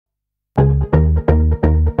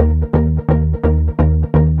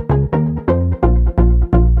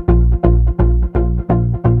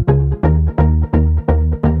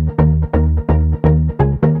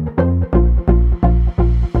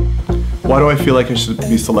I feel like I should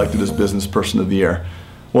be selected as Business Person of the Year?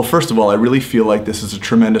 Well, first of all, I really feel like this is a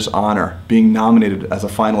tremendous honor, being nominated as a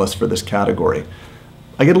finalist for this category.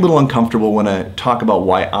 I get a little uncomfortable when I talk about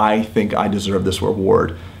why I think I deserve this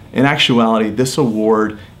award. In actuality, this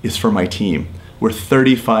award is for my team. We're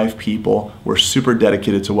 35 people, we're super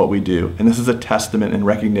dedicated to what we do, and this is a testament and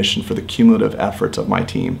recognition for the cumulative efforts of my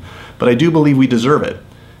team. But I do believe we deserve it.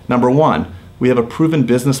 Number one, we have a proven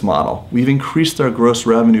business model. We've increased our gross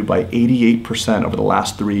revenue by 88% over the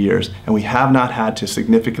last 3 years, and we have not had to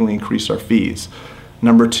significantly increase our fees.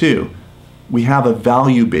 Number two, we have a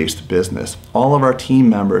value-based business. All of our team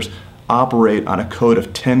members operate on a code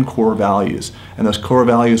of 10 core values, and those core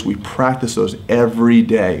values, we practice those every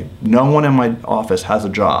day. No one in my office has a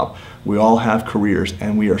job. We all have careers,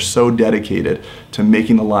 and we are so dedicated to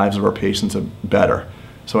making the lives of our patients better.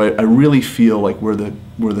 So I really feel like we're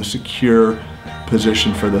the secure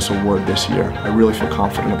position for this award this year. I really feel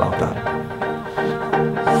confident about that.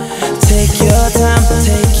 Take your time,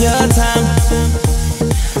 take your time,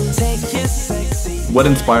 take your sexy. What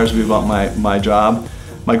inspires me about my job?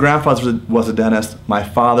 My grandfather was a dentist. My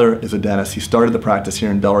father is a dentist. He started the practice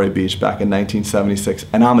here in Delray Beach back in 1976,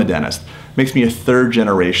 and I'm a dentist. Makes me a third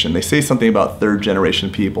generation. They say something about third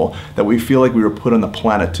generation people, that we feel like we were put on the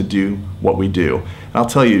planet to do what we do. And I'll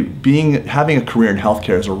tell you, having a career in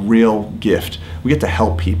healthcare is a real gift. We get to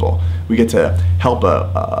help people. We get to help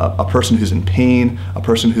a person who's in pain, a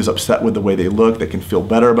person who's upset with the way they look. They can feel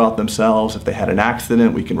better about themselves. If they had an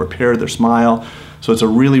accident, we can repair their smile. So it's a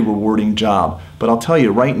really rewarding job. But I'll tell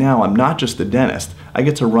you, right now, I'm not just a dentist. I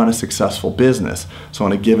get to run a successful business. So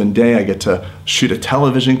on a given day, I get to shoot a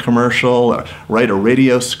television commercial, or write a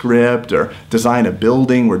radio script, or design a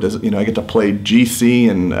building where I get to play GC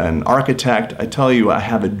and architect. I tell you, I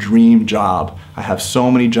have a dream job. I have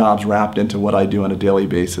so many jobs wrapped into what I do on a daily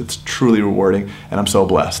basis. It's truly rewarding, and I'm so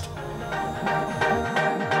blessed.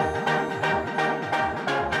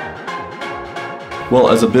 Well,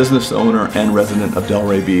 as a business owner and resident of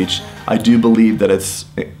Delray Beach, I do believe that it's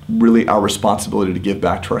really our responsibility to give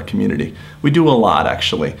back to our community. We do a lot,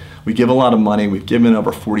 actually. We give a lot of money. We've given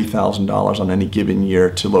over $40,000 on any given year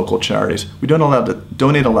to local charities. We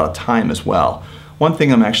donate a lot of time as well. One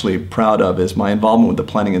thing I'm actually proud of is my involvement with the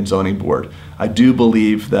Planning and Zoning Board. I do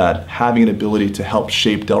believe that having an ability to help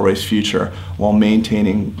shape Delray's future while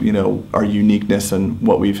maintaining, our uniqueness and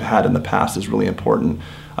what we've had in the past is really important.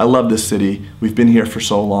 I love this city. We've been here for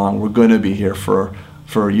so long. We're going to be here for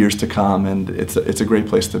years to come, and it's a great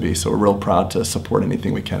place to be. So we're real proud to support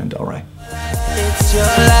anything we can in Delray. It's your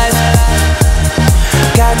life.